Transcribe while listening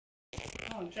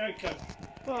on, Jacob.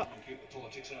 What? Keep the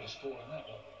politics out of sport on that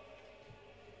one.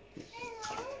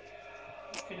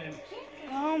 Look at him.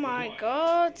 Oh my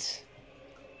God.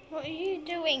 What are you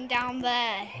doing down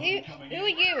there? Who are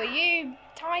you? Are you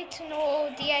Titan or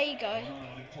Diego?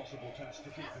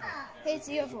 Here's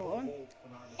the other one.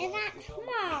 Is that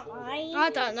mine? I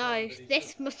don't know.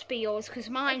 This must be yours because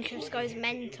mine just goes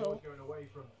mental.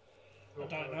 I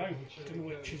don't know. Don't know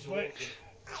which is which.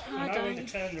 I know when to don't.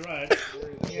 turn around.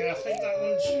 Yeah, I think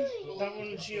that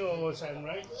one's yours,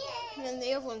 Henry. And then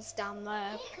the other one's down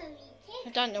there. I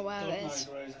don't know where it is.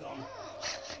 Where he's gone.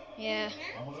 Yeah.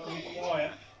 Be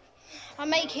quiet. I'm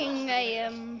making a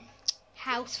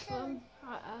house for them.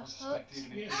 Hut.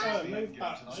 Yeah, move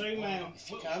back, zoom out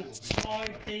if you can.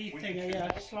 Slide the thing here,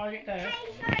 slide it down.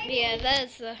 Yeah,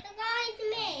 there's the. The guy's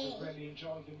me.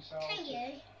 Can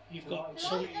you? You've got I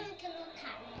some. want them to look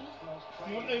at me.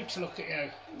 You want who to look at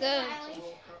you? The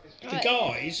The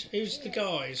guys? Who's the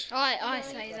guys? I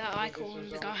say that, I call them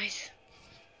the guys.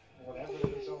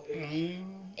 Mm.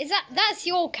 That's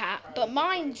your cat, but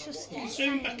mine's just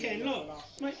Zoom back in, look.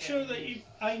 Make sure that you're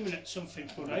aiming at something,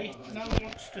 buddy. No one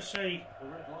wants to see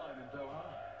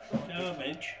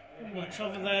garbage. It's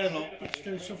over there, look. It's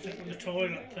doing something with the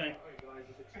toilet thing.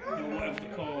 Or whatever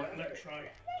they call it, let's try.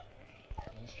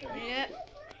 Yeah.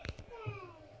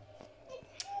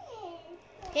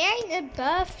 It ain't a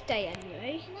birthday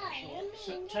anyway.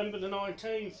 September the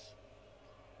 19th.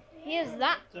 Here's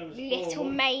that little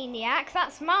maniac.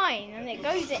 That's mine, and it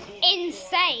goes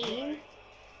insane.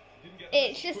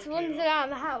 It just runs around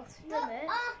the house, doesn't it?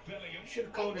 You should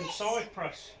have called him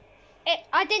Cyprus.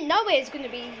 I didn't know it was going to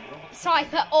be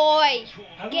Cyper. Oi!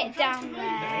 Get down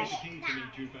there.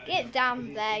 Get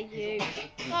down there, you.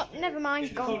 Oh, never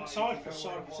mind. Gone. Called Cyprus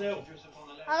Hill.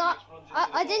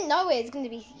 I didn't know it was going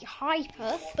to be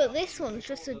hyper, but this one's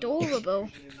just adorable.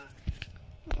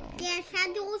 Yes,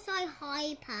 and also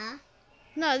hyper.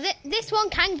 No, this one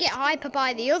can get hyper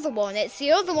by the other one. It's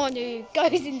the other one who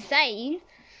goes insane.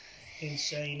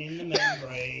 Insane in the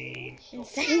membrane.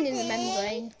 Insane in the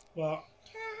membrane. What?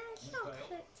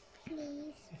 Chocolate,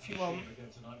 please. If you want.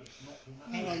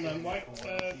 Hang on then, wait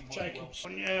for Jacob.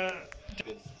 Yeah.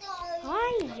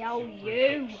 Hi, yo,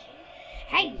 you.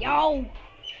 Hey, yo.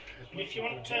 If you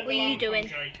want to turn What are you doing?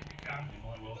 Jacob, you can.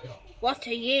 What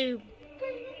are you?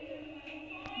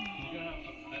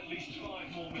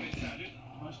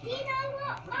 Do you know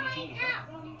what my cat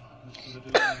wants?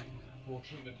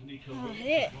 Oh,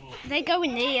 here. They go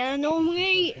in here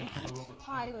normally.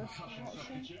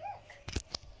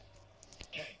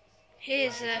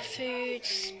 Here's food,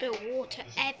 spilt water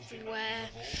everywhere.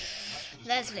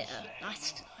 There's little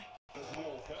nice.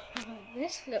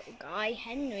 This little guy,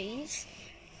 Henry's.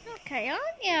 Okay,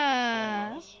 aren't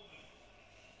ya?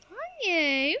 Aren't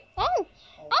you? Oh!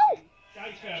 Oh!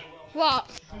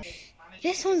 What?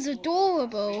 This one's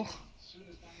adorable.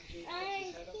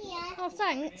 Oh,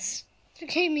 thanks. You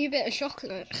gave me a bit of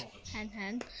chocolate.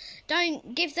 Hen.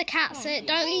 Don't give the cats it.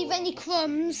 Don't leave any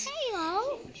crumbs.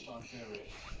 Hello.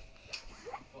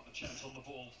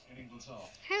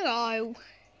 Hello.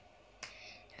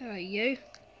 Hello, you.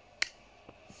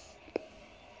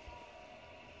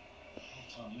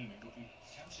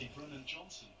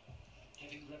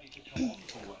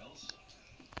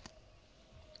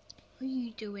 What are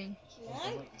you doing?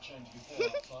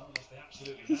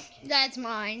 That's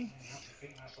mine.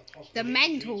 The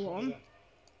mental one.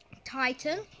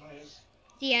 Titan.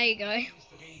 Diego.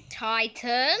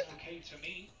 Titan.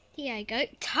 Diego.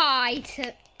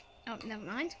 Titan. Oh, never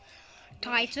mind.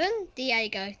 Titan.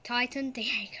 Diego. Titan.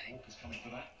 Diego.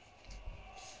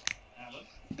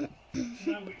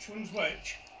 Know which one's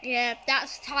which? Yeah,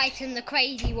 that's Titan, the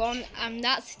crazy one, and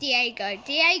that's Diego.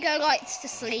 Diego likes to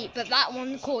sleep, but that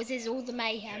one causes all the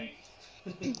mayhem.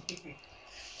 I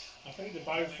think they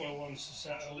both will once to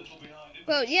settle.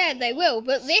 Well, yeah, they will,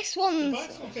 but this They one's...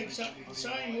 both look exactly the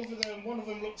same, other than one of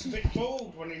them looks a bit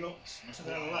bald when he looks to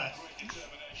the left.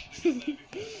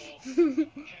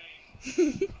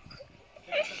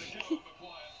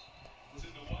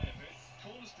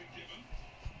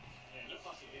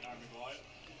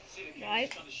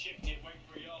 Right.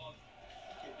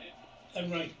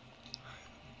 Henry,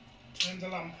 turn the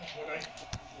lamp off, would I?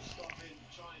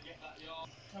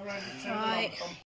 Alright, turn the Right. lamp on.